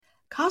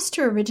costs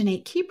to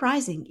originate keep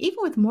rising even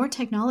with more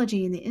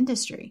technology in the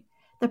industry.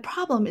 The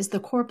problem is the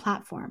core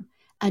platform.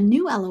 A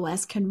new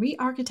LOS can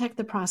re-architect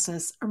the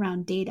process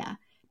around data,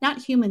 not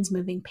humans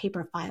moving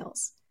paper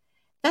files.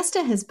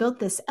 Vesta has built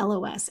this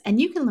LOS, and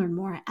you can learn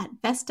more at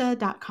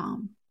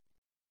Vesta.com.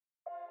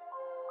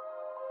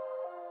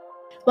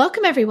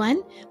 Welcome,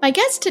 everyone. My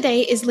guest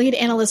today is lead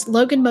analyst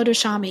Logan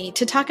Mohtashami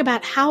to talk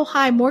about how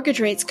high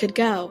mortgage rates could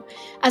go,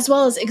 as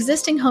well as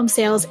existing home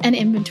sales and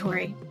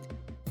inventory.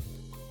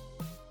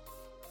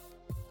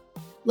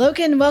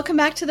 Logan, welcome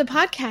back to the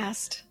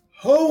podcast.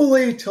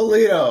 Holy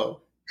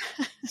Toledo,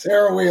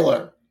 Sarah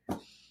Wheeler.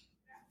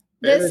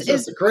 This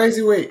is a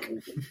crazy week.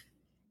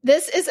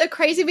 This is a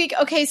crazy week.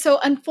 Okay, so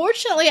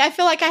unfortunately, I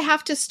feel like I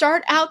have to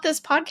start out this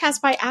podcast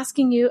by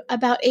asking you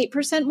about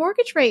 8%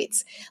 mortgage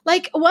rates.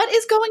 Like, what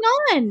is going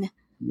on?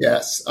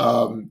 Yes.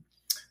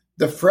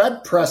 The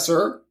Fred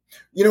presser,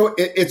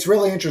 it's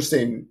really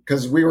interesting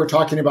because we were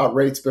talking about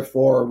rates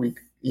before we,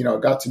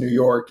 got to New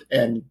York.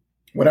 And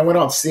when I went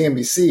on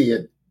CNBC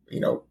at,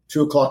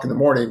 2 o'clock in the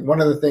morning,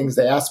 one of the things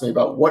they asked me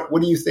about,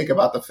 what do you think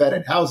about the Fed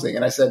and housing?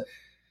 And I said,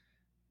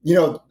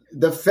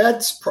 the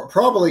Feds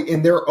probably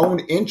in their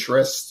own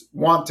interest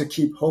want to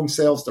keep home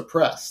sales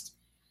depressed.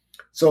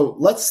 So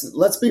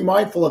let's be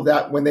mindful of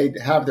that when they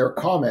have their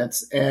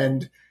comments.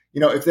 And,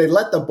 if they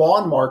let the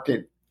bond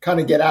market kind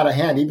of get out of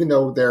hand, even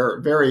though they're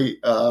very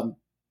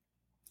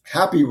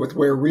happy with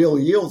where real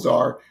yields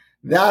are,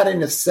 that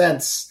in a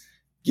sense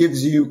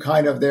gives you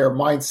kind of their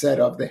mindset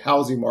of the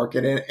housing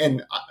market.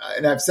 And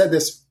I've said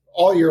this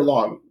all year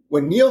long.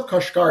 When Neil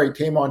Kashkari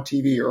came on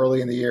TV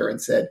early in the year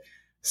and said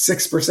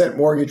 6%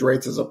 mortgage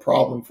rates is a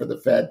problem for the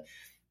Fed,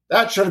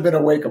 that should have been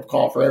a wake-up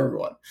call for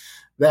everyone.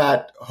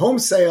 That home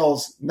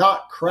sales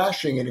not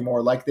crashing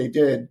anymore like they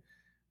did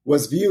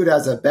was viewed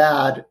as a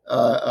bad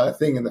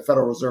thing in the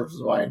Federal Reserve's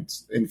mind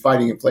in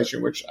fighting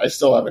inflation, which I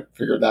still haven't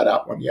figured that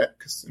out one yet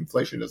because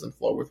inflation doesn't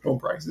flow with home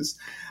prices.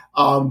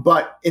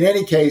 But in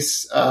any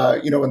case,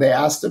 when they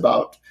asked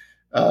about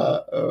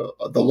the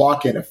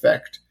lock-in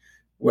effect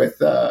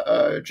with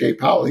Jay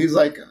Powell, he's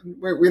like,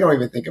 we don't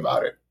even think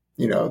about it.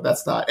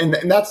 That's not, and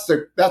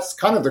that's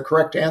kind of the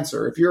correct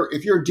answer.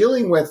 If you're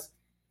dealing with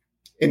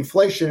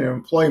inflation and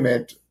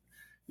employment,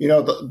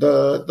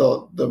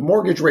 the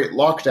mortgage rate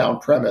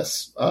lockdown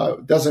premise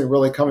doesn't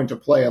really come into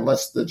play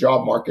unless the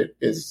job market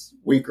is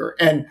weaker.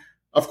 And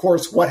of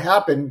course, what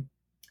happened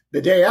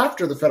the day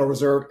after the Federal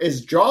Reserve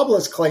is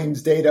jobless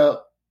claims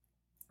data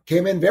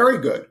came in very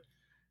good,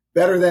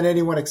 better than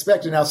anyone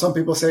expected. Now, some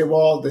people say,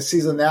 well, the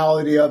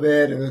seasonality of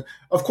it, and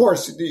of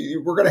course,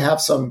 we're going to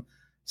have some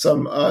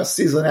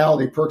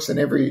seasonality perks in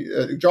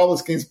every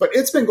jobless claims, but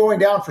it's been going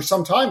down for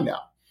some time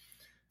now.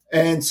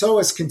 And so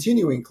is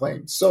continuing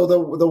claims. So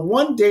the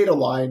one data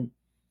line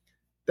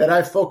that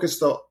I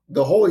focused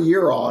the whole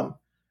year on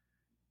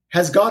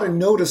has gotten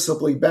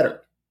noticeably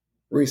better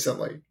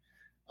recently.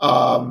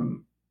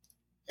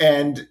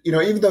 And,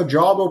 even though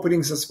job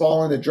openings has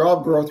fallen, the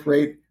job growth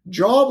rate,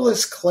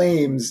 jobless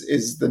claims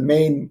is the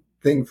main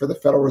thing for the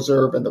Federal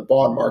Reserve and the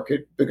bond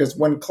market, because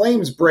when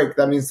claims break,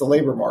 that means the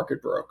labor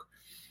market broke.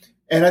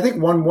 And I think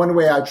one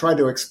way I try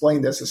to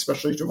explain this,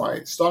 especially to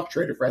my stock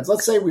trader friends,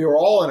 let's say we were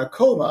all in a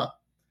coma,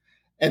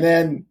 and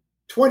then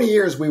 20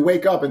 years we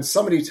wake up and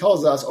somebody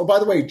tells us, oh, by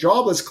the way,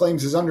 jobless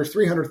claims is under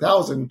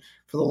 300,000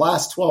 for the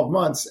last 12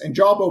 months, and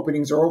job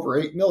openings are over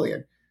 8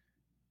 million.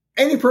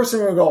 Any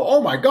person will go,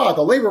 oh my God,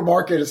 the labor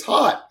market is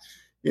hot.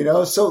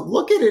 So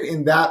look at it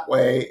in that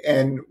way.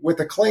 And with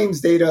the claims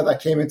data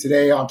that came in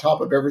today on top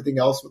of everything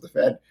else with the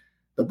Fed,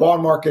 the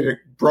bond market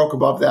broke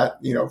above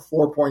that,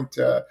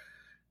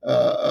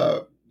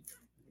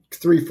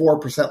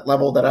 4.34%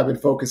 level that I've been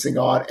focusing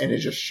on, and it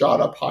just shot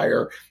up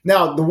higher.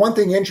 Now, the one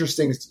thing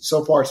interesting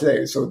so far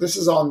today, so this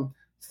is on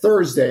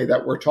Thursday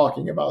that we're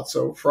talking about,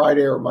 so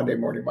Friday or Monday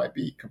morning might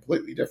be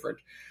completely different.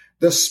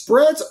 The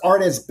spreads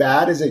aren't as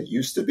bad as it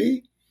used to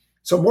be.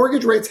 So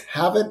mortgage rates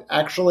haven't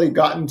actually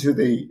gotten to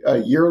the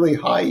yearly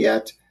high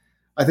yet.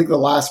 I think the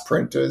last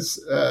print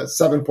is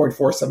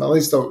 7.47, at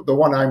least the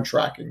one I'm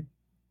tracking.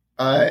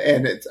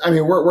 And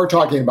we're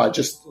talking about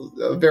just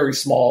a very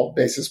small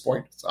basis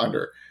points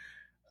under.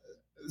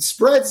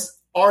 Spreads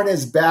aren't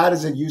as bad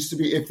as it used to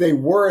be. If they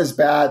were as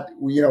bad,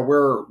 we're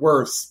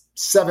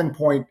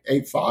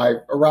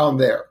 7.85 around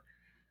there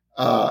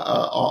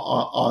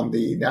on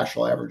the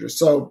national averages.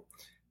 So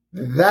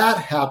that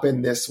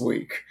happened this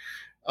week.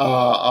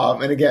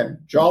 And again,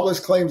 jobless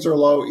claims are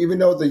low. Even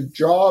though the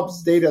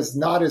jobs data is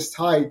not as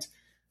tight,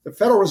 the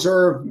Federal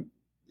Reserve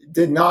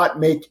did not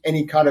make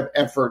any kind of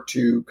effort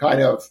to kind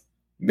of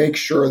make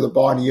sure the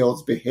bond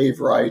yields behave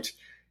right.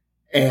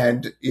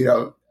 And,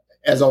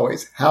 as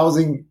always,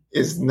 housing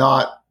is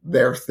not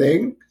their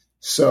thing.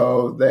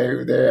 So they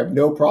have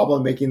no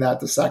problem making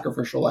that the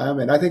sacrificial lamb.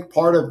 And I think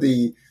part of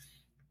the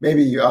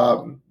maybe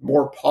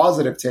more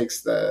positive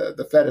takes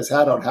the Fed has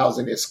had on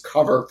housing is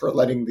cover for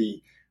letting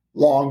the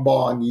long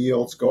bond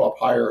yields go up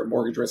higher and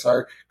mortgage rates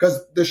higher, because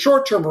the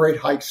short-term rate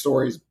hike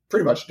story is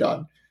pretty much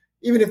done.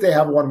 Even if they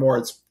have one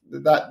more,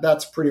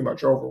 that's pretty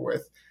much over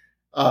with.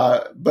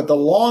 But the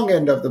long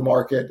end of the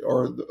market,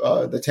 or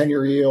the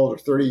 10-year yield or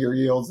 30-year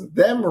yields,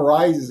 them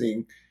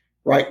rising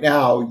right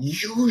now,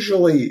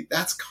 usually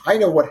that's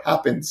kind of what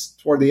happens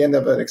toward the end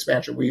of an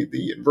expansion.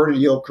 The inverted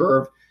yield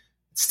curve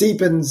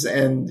steepens,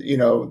 and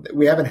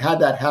we haven't had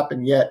that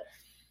happen yet.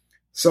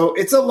 So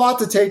it's a lot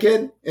to take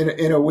in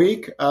a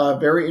week,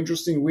 very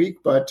interesting week,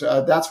 but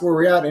that's where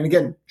we're at. And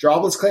again,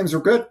 jobless claims are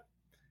good.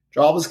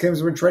 Jobless claims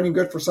have been trending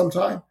good for some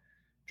time.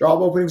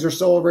 Job openings are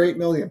still over 8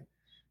 million.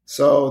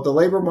 So the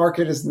labor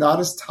market is not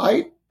as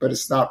tight, but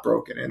it's not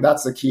broken. And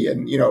that's the key.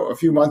 And, a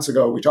few months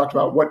ago, we talked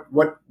about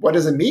what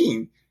does it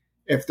mean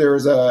if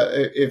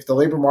if the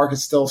labor market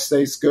still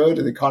stays good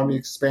and the economy is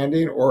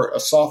expanding, or a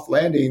soft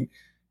landing,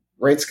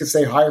 rates could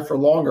stay higher for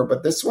longer.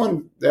 But this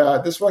one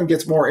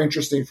gets more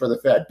interesting for the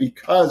Fed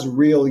because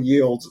real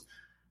yields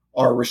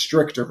are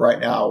restrictive right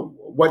now.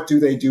 What do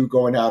they do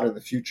going out in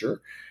the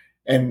future?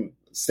 And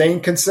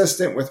staying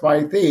consistent with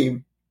my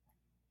theme,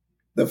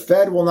 the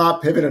Fed will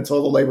not pivot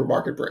until the labor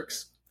market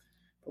breaks.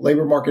 The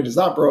labor market is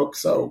not broke,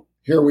 so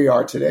here we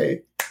are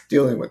today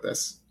dealing with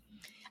this.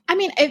 I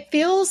mean, it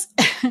feels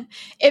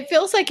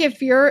like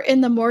if you're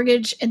in the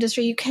mortgage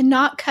industry, you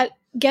cannot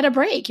get a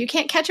break. You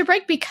can't catch a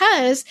break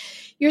because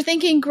you're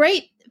thinking,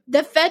 great,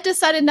 the Fed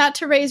decided not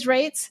to raise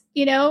rates.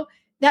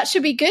 That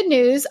should be good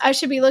news. I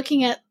should be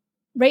looking at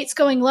rates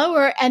going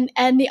lower,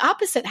 and the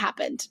opposite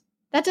happened.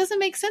 That doesn't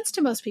make sense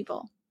to most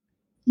people.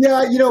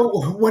 Yeah,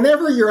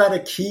 whenever you're at a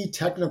key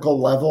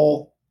technical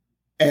level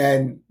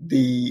and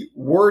the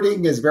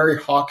wording is very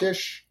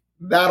hawkish,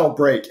 that'll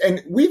break.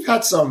 And we've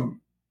had some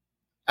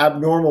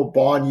abnormal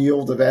bond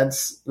yield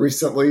events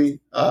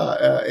recently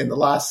in the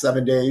last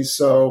 7 days.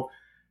 So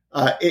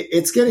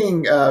it's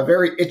getting a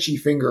very itchy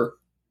finger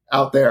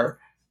out there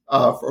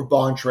for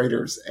bond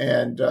traders.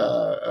 And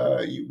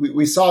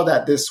we saw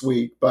that this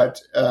week.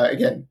 But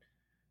again,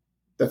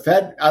 the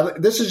Fed,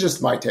 this is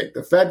just my take.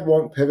 The Fed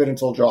won't pivot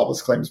until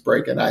jobless claims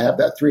break. And I have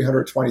that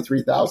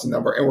 323,000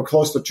 number, and we're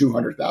close to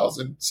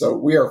 200,000. So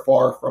we are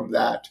far from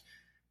that.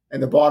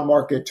 And the bond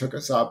market took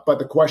us up. But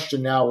the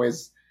question now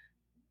is,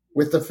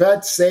 with the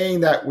Fed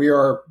saying that we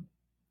are,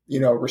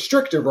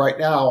 restrictive right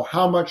now,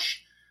 how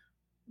much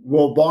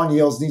will bond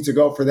yields need to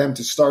go for them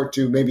to start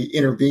to maybe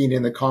intervene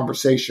in the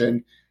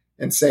conversation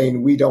and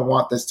saying, we don't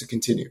want this to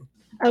continue?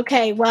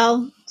 Okay,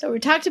 well, so we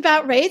talked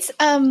about rates.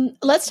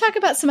 Let's talk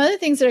about some other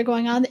things that are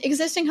going on.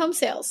 Existing home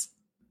sales.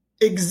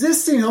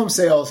 Existing home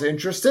sales,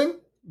 interesting,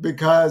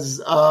 because,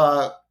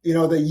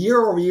 the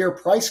year-over-year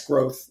price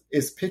growth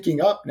is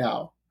picking up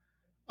now.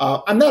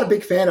 I'm not a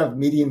big fan of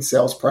median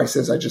sales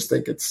prices. I just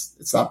think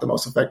it's not the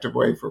most effective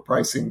way for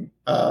pricing.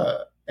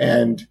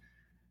 And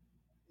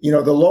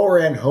the lower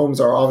end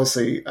homes are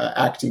obviously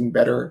acting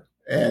better.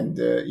 And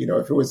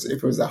if it was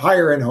the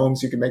higher end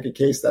homes, you can make a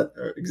case that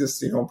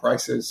existing home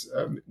prices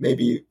may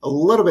be a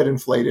little bit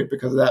inflated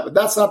because of that. But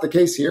that's not the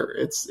case here.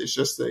 It's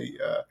just the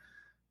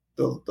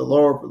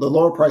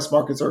lower price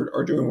markets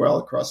are doing well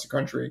across the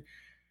country.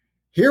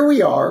 Here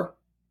we are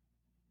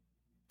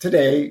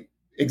today.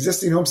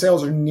 Existing home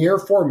sales are near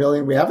 4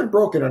 million. We haven't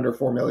broken under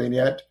 4 million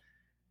yet,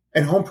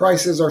 and home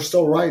prices are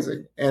still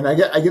rising. And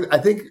I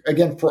think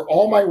again, for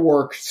all my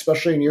work,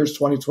 especially in years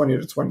 2020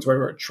 to 2020,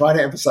 we're trying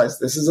to emphasize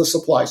this is a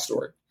supply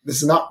story.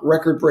 This is not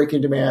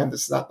record-breaking demand.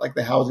 This is not like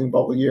the housing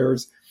bubble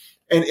years.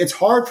 And it's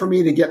hard for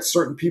me to get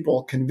certain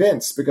people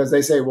convinced because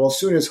they say, well, as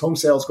soon as home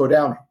sales go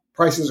down,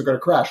 prices are going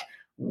to crash.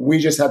 We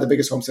just had the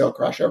biggest home sale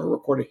crash ever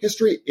recorded in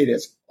history. It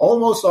is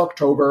almost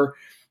October,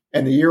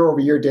 and the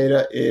year-over-year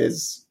data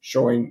is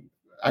showing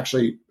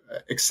actually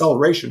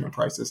acceleration in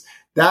prices.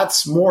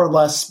 That's more or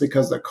less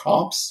because the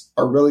comps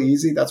are really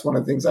easy. That's one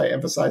of the things I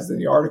emphasized in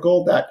the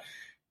article, that,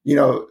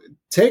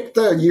 take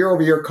the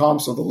year-over-year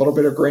comps with a little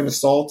bit of grain of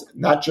salt,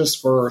 not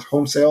just for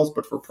home sales,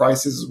 but for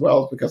prices as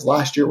well, because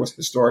last year was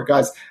historic.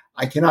 Guys,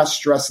 I cannot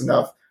stress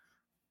enough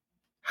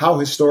how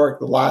historic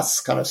the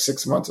last kind of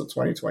 6 months of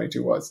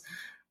 2022 was.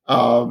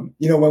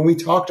 When we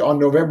talked on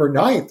November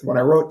 9th, when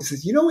I wrote, it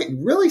says, it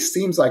really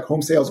seems like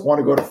home sales want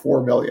to go to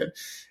 4 million.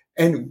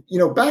 And,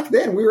 back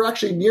then we were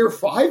actually near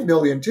 5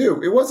 million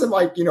too. It wasn't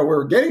like, we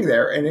were getting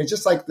there. And it's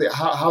just like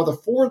how the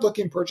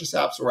forward-looking purchase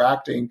apps were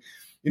acting,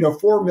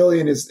 4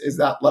 million is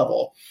that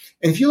level.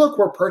 And if you look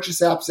where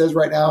purchase apps is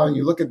right now, and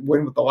you look at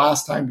when the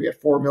last time we had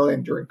 4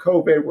 million during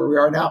COVID, where we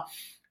are now,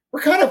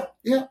 we're kind of,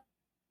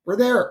 we're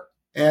there.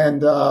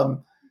 And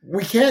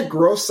we can't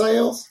grow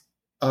sales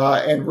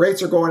and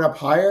rates are going up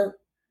higher.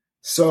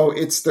 So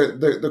it's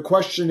the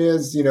question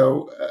is,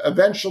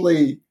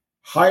 eventually,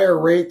 higher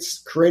rates,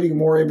 creating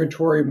more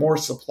inventory, more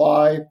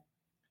supply,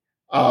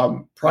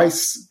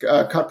 price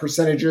cut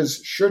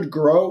percentages should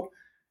grow.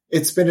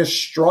 It's been a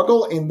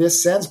struggle in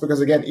this sense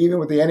because, again, even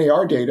with the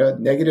NAR data,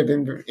 negative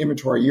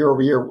inventory year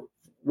over year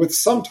with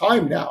some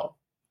time now.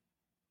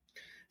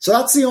 So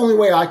that's the only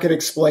way I could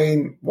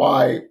explain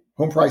why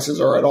home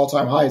prices are at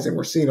all-time highs and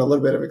we're seeing a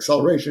little bit of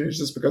acceleration. It's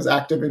just because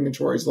active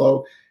inventory is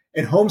low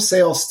and home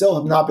sales still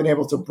have not been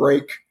able to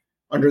break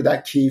under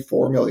that key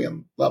 4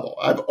 million level.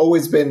 I've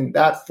always been,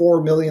 that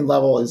 4 million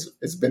level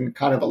has been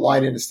kind of a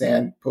line in the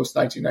sand post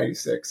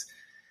 1996.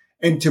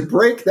 And to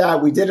break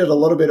that, we did it a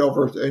little bit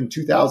over in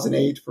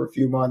 2008 for a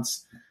few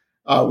months.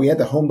 We had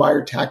the home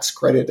buyer tax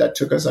credit that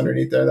took us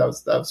underneath there.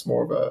 That was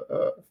more of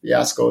a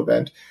fiasco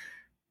event.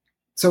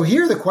 So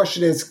here the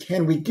question is,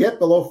 can we get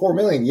below 4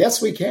 million?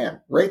 Yes, we can.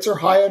 Rates are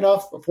high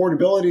enough.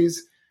 Affordability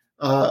is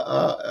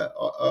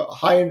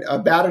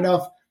bad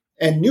enough.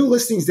 And new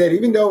listings data,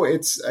 even though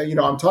it's,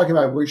 I'm talking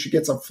about we should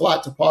get some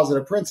flat to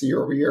positive prints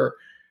year over year,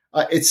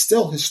 it's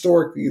still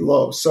historically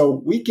low. So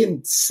we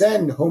can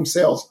send home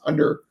sales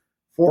under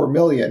 4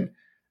 million.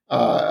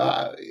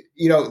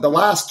 The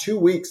last 2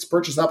 weeks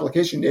purchase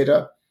application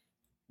data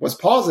was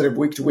positive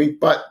week to week,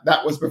 but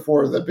that was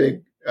before the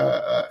big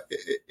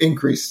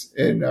increase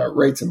in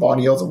rates and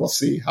bond yields, and we'll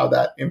see how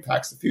that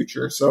impacts the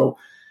future. So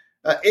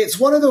it's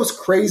one of those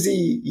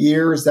crazy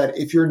years that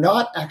if you're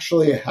not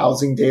actually a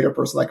housing data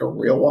person, like a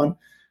real one,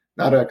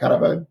 not a kind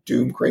of a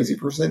doom crazy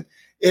person,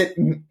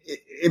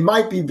 it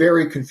might be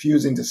very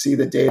confusing to see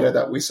the data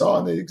that we saw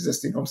in the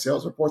existing home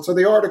sales report. So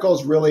the article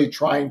is really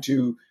trying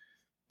to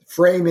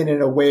frame it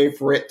in a way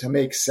for it to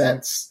make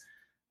sense.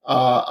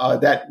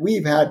 That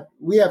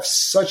we have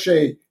such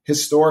a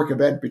historic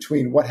event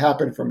between what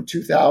happened from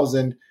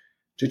 2000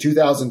 to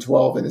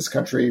 2012 in this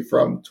country,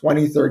 from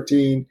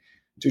 2013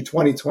 to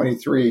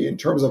 2023 in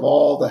terms of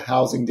all the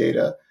housing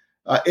data.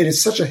 It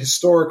is such a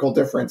historical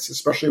difference,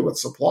 especially with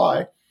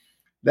supply,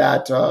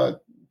 that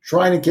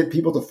trying to get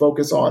people to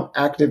focus on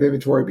active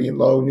inventory being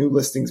low, new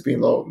listings being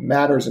low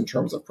matters in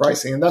terms of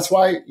pricing. And that's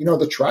why,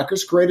 the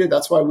tracker's created.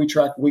 That's why we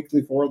track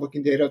weekly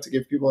forward-looking data to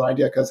give people an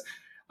idea, because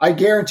I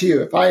guarantee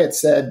you, if I had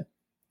said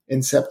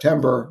in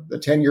September the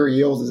 10-year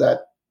yield is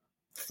at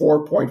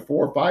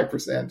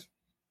 4.45%,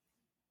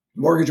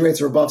 mortgage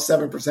rates are above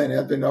 7%,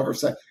 have been over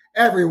 7%,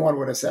 everyone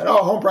would have said,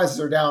 oh, home prices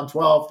are down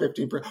 12,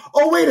 15%.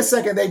 Oh, wait a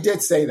second, they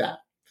did say that,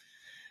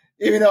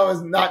 even though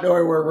it's not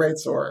knowing where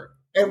rates are.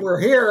 And we're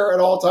here at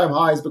all-time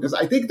highs because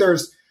I think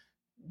there's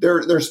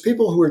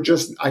people who are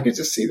just, I could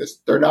just see this,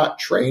 they're not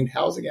trained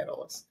housing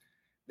analysts.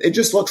 It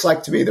just looks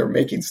like to me they're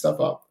making stuff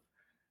up.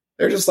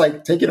 They're just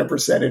like taking a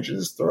percentage and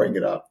just throwing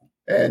it up.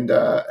 And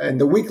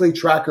the weekly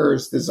tracker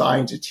is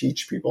designed to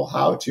teach people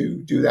how to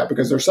do that,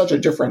 because there's such a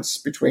difference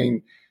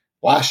between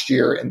last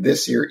year and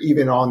this year,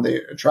 even on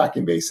the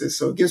tracking basis.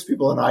 So it gives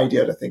people an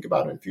idea to think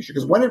about in the future.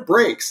 Because when it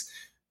breaks,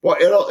 well,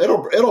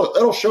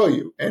 it'll show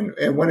you,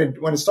 and when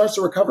it starts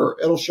to recover,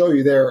 it'll show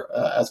you there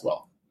as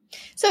well.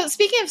 So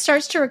speaking of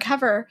starts to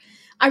recover,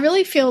 I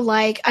really feel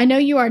like, I know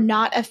you are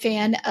not a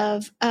fan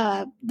of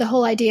the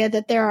whole idea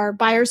that there are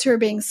buyers who are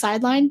being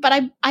sidelined,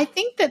 but I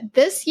think that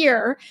this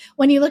year,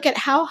 when you look at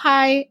how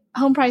high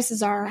home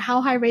prices are,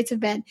 how high rates have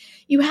been,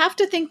 you have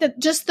to think that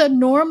just the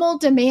normal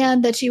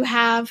demand that you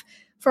have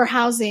for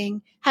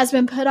housing has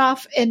been put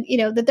off, and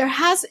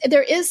that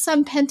there is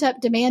some pent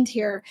up demand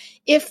here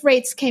if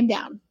rates came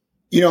down.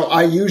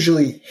 I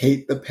usually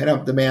hate the pent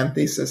up demand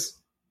thesis.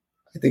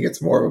 I think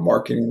it's more of a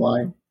marketing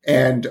line.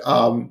 And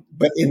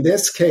but in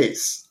this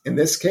case,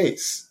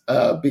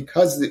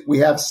 because we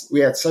had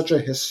such a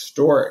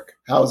historic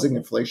housing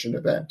inflation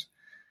event,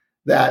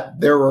 that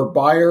there were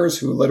buyers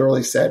who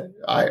literally said,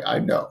 I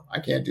know I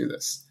can't do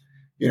this.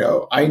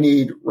 I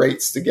need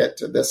rates to get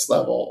to this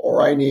level,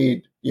 or I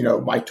need,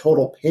 my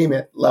total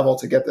payment level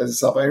to get to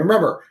this level. And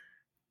remember,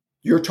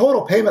 your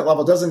total payment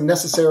level doesn't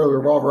necessarily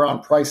revolve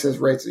around prices,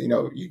 rates.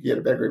 You get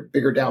a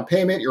bigger down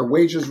payment, your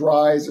wages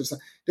rise.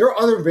 There are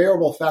other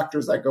variable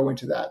factors that go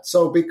into that.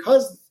 So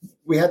because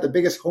we had the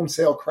biggest home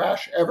sale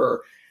crash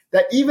ever,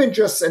 that even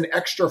just an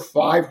extra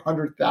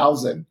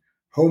 500,000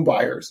 home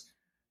buyers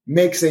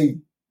makes a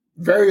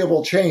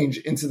variable change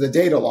into the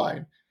data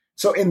line.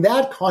 So in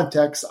that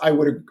context, I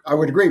would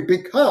agree,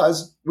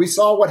 because we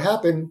saw what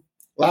happened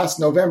last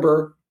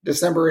November,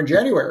 December, and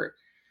January.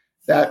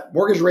 That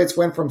mortgage rates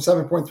went from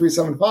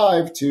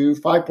 7.375 to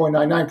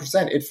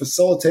 5.99%. It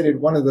facilitated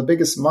one of the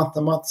biggest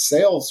month-to-month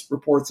sales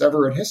reports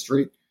ever in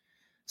history.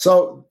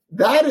 So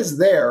that is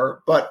there,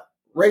 but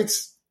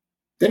rates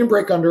didn't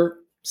break under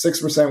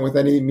 6% with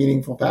any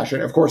meaningful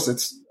fashion. Of course,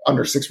 it's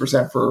under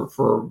 6%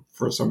 for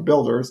some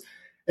builders.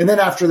 And then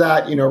after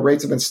that,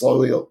 rates have been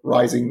slowly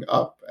rising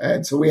up.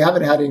 And so we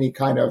haven't had any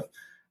kind of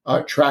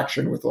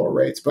traction with lower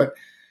rates. But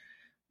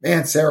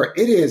man, Sarah,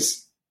 it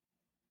is,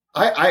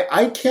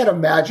 I can't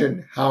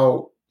imagine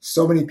how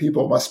so many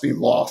people must be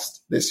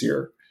lost this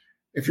year.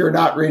 If you're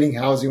not reading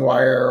Housing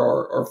Wire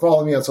or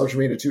following me on social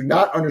media, to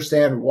not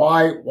understand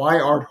why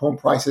aren't home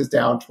prices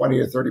down 20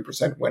 to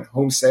 30% when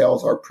home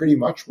sales are pretty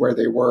much where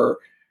they were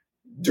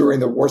during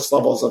the worst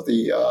levels of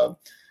the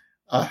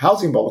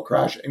housing bubble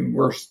crash, and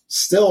we're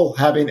still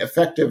having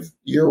effective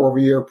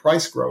year-over-year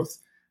price growth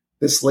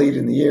this late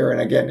in the year. And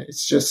again,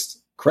 it's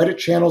just credit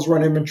channels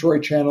run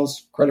inventory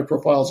channels. Credit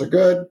profiles are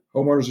good.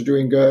 Homeowners are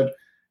doing good.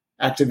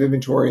 Active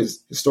inventory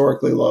is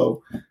historically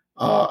low.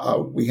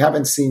 We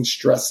haven't seen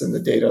stress in the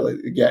data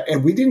yet.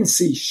 And we didn't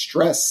see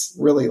stress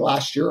really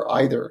last year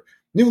either.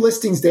 New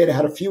listings data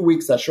had a few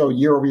weeks that show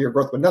year-over-year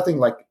growth, but nothing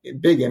like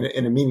big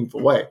in a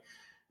meaningful way.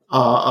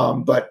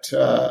 I'm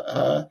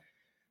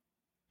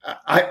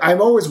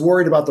always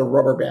worried about the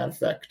rubber band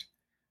effect,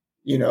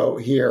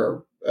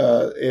 here,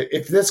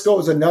 if this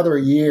goes another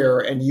year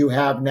and you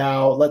have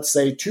now, let's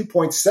say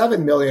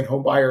 2.7 million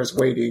home buyers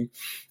waiting,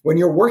 when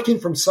you're working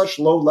from such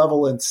low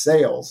level in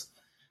sales,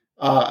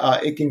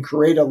 it can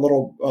create a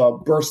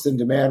little burst in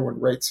demand when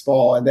rates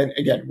fall. And then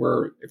again,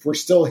 if we're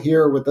still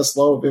here with this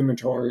low of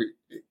inventory,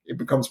 it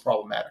becomes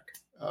problematic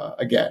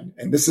again.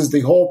 And this is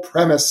the whole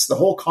premise, the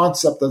whole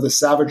concept of the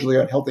savagely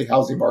unhealthy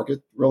housing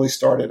market really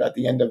started at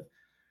the end of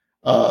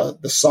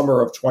the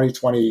summer of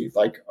 2020.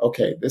 Like,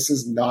 okay, this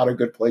is not a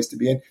good place to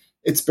be in.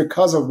 It's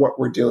because of what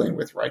we're dealing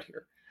with right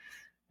here,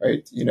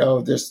 right?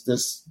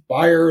 This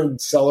buyer and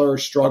seller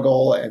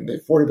struggle and the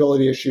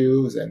affordability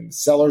issues, and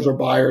sellers are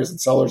buyers and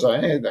sellers are,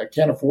 hey, I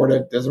can't afford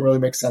it. Doesn't really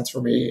make sense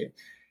for me.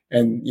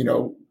 And,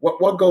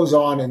 what goes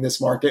on in this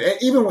market.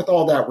 And even with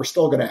all that, we're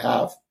still going to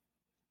have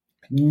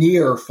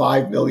near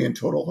 5 million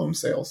total home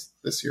sales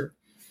this year.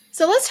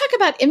 So let's talk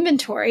about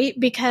inventory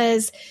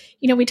because,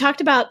 we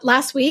talked about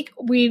last week,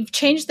 we've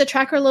changed the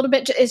tracker a little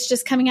bit. It's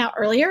just coming out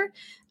earlier.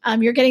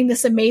 You're getting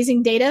this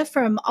amazing data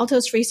from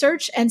Altos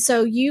Research. And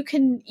so you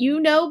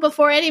know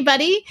before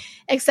anybody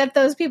except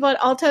those people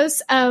at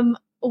Altos,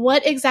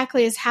 what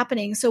exactly is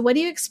happening. So what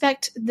do you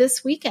expect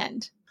this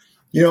weekend?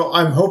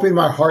 I'm hoping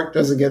my heart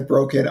doesn't get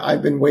broken.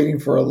 I've been waiting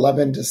for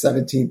 11 to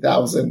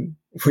 17,000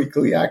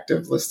 weekly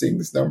active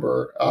listings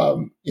number.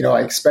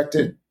 I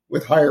expected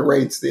with higher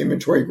rates, the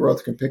inventory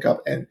growth can pick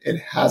up, and it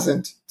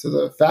hasn't to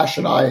the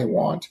fashion I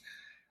want.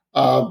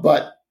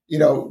 But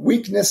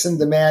weakness in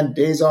demand,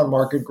 days on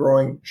market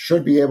growing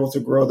should be able to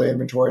grow the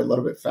inventory a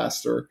little bit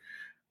faster.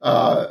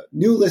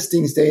 New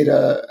listings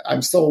data,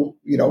 I'm still,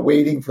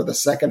 waiting for the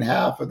second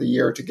half of the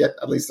year to get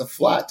at least a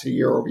flat to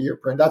year over year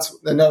print. That's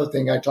another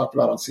thing I talked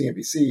about on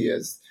CNBC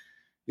is,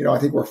 I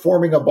think we're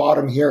forming a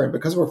bottom here. And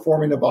because we're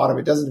forming a bottom,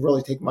 it doesn't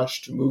really take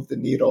much to move the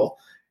needle.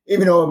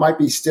 Even though it might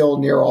be still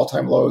near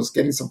all-time lows,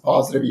 getting some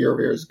positive year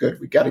over year is good.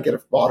 We got to get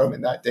a bottom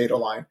in that data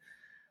line.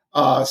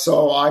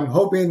 So I'm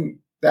hoping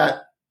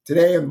that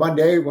today and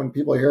Monday, when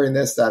people are hearing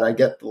this, that I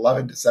get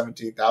 11 to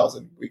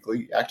 17,000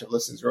 weekly active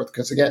listings growth.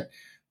 Because again,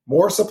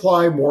 more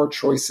supply, more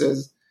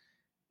choices,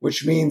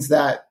 which means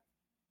that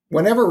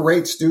whenever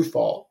rates do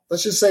fall,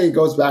 let's just say it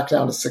goes back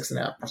down to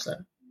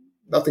 6.5%,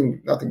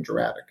 nothing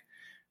dramatic.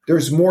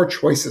 There's more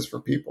choices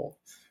for people,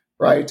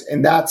 right?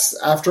 And that's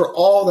after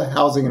all the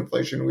housing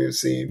inflation we have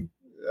seen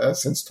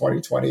since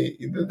 2020.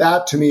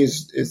 That to me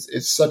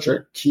is such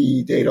a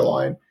key data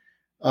line.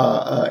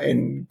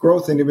 And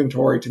growth in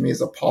inventory to me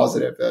is a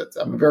positive.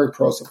 I'm a very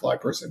pro-supply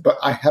person, but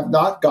I have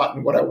not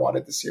gotten what I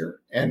wanted this year,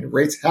 and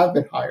rates have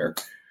been higher.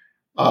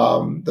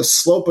 The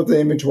slope of the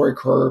inventory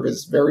curve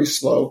is very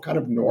slow, kind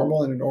of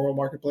normal in a normal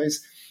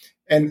marketplace.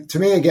 And to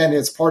me, again,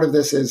 it's part of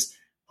this is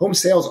home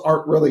sales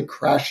aren't really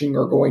crashing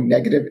or going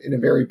negative in a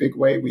very big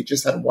way. We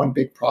just had one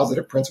big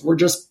positive print. We're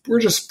just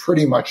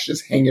pretty much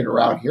just hanging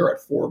around here at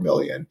 4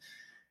 million.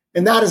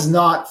 And that has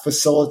not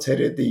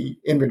facilitated the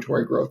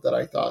inventory growth that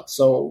I thought.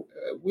 So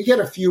we get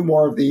a few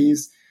more of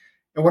these.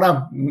 And what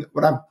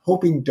I'm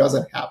hoping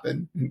doesn't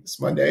happen this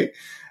Monday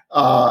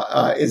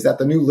is that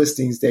the new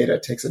listings data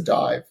takes a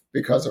dive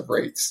because of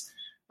rates.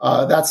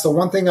 That's the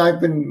one thing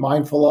I've been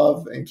mindful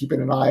of and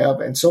keeping an eye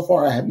of. And so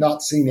far, I have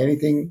not seen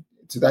anything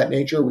to that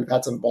nature. We've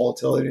had some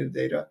volatility in the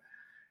data.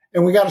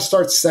 And we got to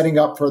start setting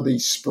up for the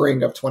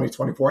spring of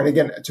 2024. And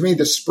again, to me,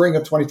 the spring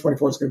of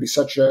 2024 is going to be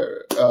such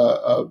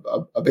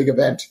a big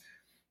event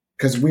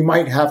because we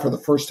might have for the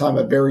first time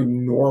a very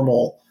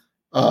normal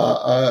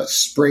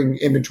spring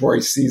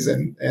inventory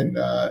season and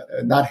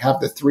not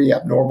have the 3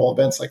 abnormal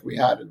events like we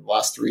had in the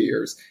last 3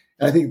 years.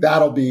 And I think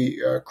that'll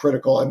be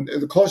critical. And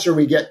the closer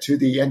we get to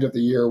the end of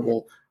the year,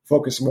 we'll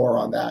focus more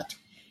on that.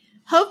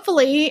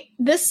 Hopefully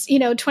this,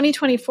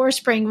 2024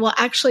 spring will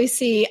actually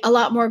see a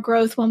lot more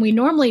growth when we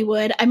normally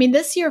would. I mean,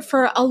 this year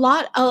for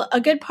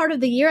a good part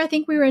of the year, I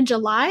think we were in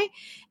July,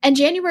 and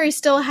January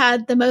still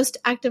had the most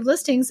active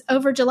listings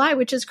over July,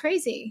 which is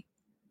crazy.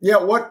 Yeah,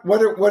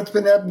 what's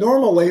been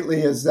abnormal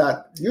lately is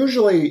that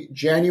usually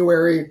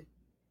January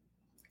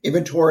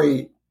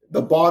inventory,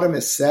 the bottom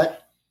is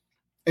set.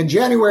 In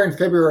January and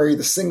February,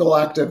 the single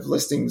active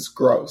listings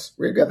grows.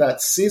 We've got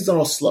that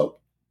seasonal slope.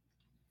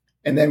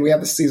 And then we have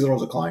the seasonal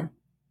decline.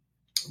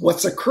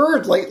 What's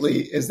occurred lately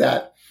is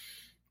that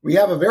we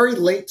have a very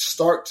late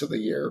start to the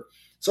year.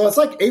 So it's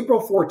like April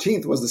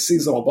 14th was the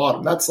seasonal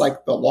bottom. That's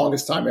like the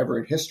longest time ever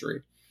in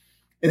history.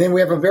 And then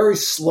we have a very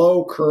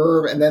slow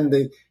curve, and then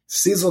the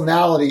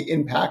seasonality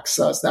impacts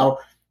us. Now,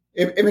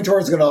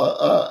 inventory is going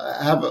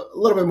to have a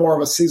little bit more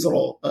of a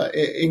seasonal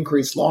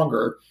increase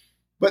longer,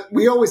 but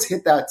we always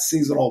hit that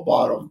seasonal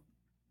bottom.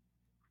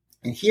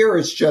 And here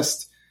is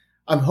just,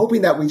 I'm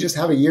hoping that we just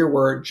have a year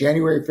where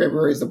January,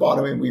 February is the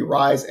bottom and we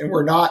rise, and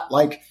we're not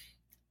like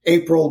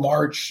April,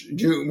 March,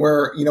 June,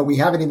 where, we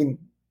haven't even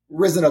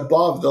risen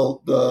above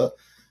the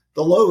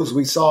lows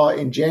we saw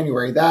in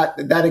January. That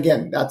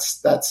again,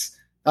 that's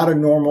not a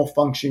normal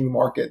functioning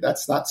market.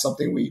 That's not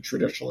something we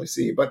traditionally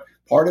see. But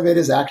part of it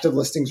is active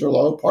listings are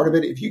low. Part of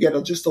it, if you get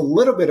just a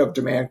little bit of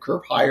demand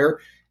curve higher,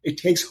 it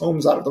takes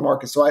homes out of the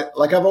market. So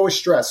I've always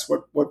stressed,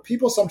 what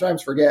people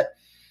sometimes forget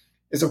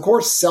is, of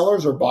course,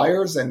 sellers or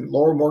buyers and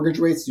lower mortgage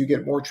rates, you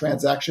get more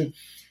transaction.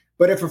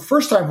 But if a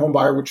first-time home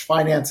buyer, which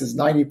finances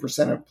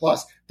 90% and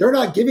plus, they're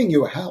not giving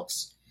you a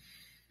house.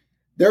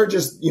 They're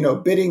just,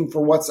 bidding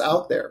for what's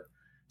out there.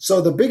 So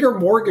the bigger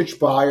mortgage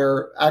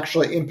buyer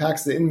actually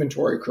impacts the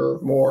inventory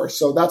curve more.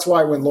 So that's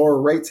why when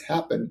lower rates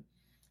happen,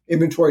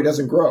 inventory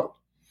doesn't grow.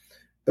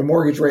 The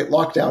mortgage rate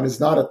lockdown is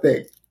not a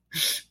thing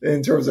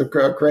in terms of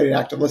creating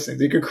active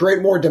listings. You could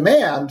create more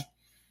demand,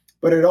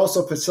 but it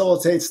also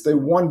facilitates the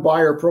one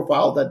buyer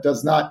profile that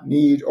does not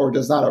need or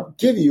does not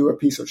give you a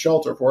piece of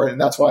shelter for it.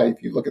 And that's why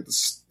if you look at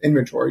this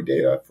inventory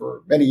data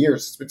for many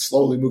years, it's been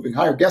slowly moving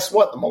higher. Guess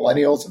what? The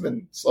millennials have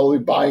been slowly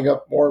buying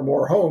up more and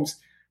more homes.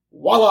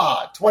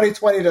 Voila,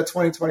 2020 to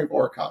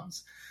 2024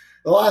 comes.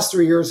 The last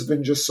 3 years have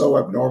been just so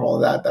abnormal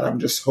that I'm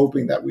just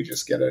hoping that we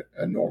just get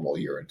a normal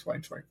year in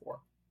 2024.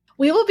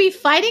 We will be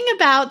fighting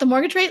about the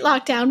mortgage rate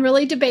lockdown,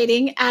 really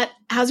debating at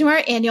Housing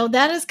Wire Annual.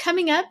 That is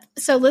coming up.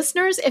 So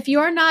listeners, if you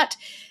are not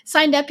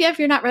signed up yet, if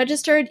you're not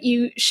registered,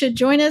 you should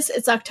join us.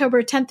 It's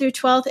October 10th through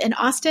 12th in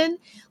Austin.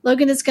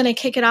 Logan is going to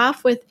kick it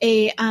off with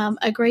a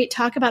great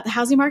talk about the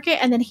housing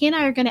market. And then he and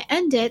I are going to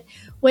end it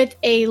with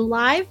a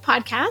live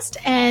podcast.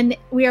 And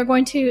we are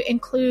going to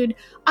include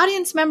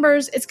audience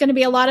members. It's going to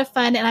be a lot of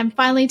fun. And I'm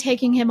finally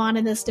taking him on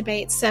in this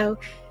debate. So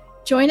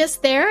join us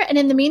there. And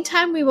in the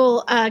meantime, we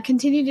will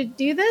continue to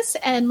do this.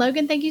 And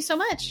Logan, thank you so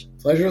much.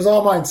 Pleasure is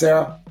all mine,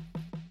 Sarah.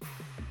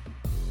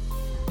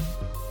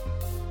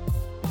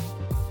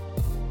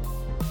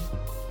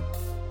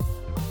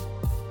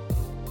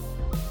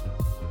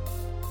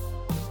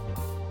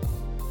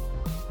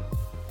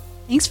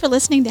 Thanks for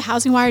listening to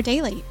Housing Wire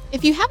Daily.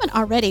 If you haven't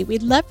already,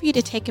 we'd love for you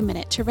to take a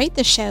minute to rate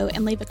the show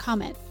and leave a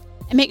comment.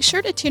 And make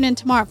sure to tune in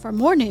tomorrow for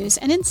more news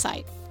and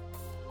insight.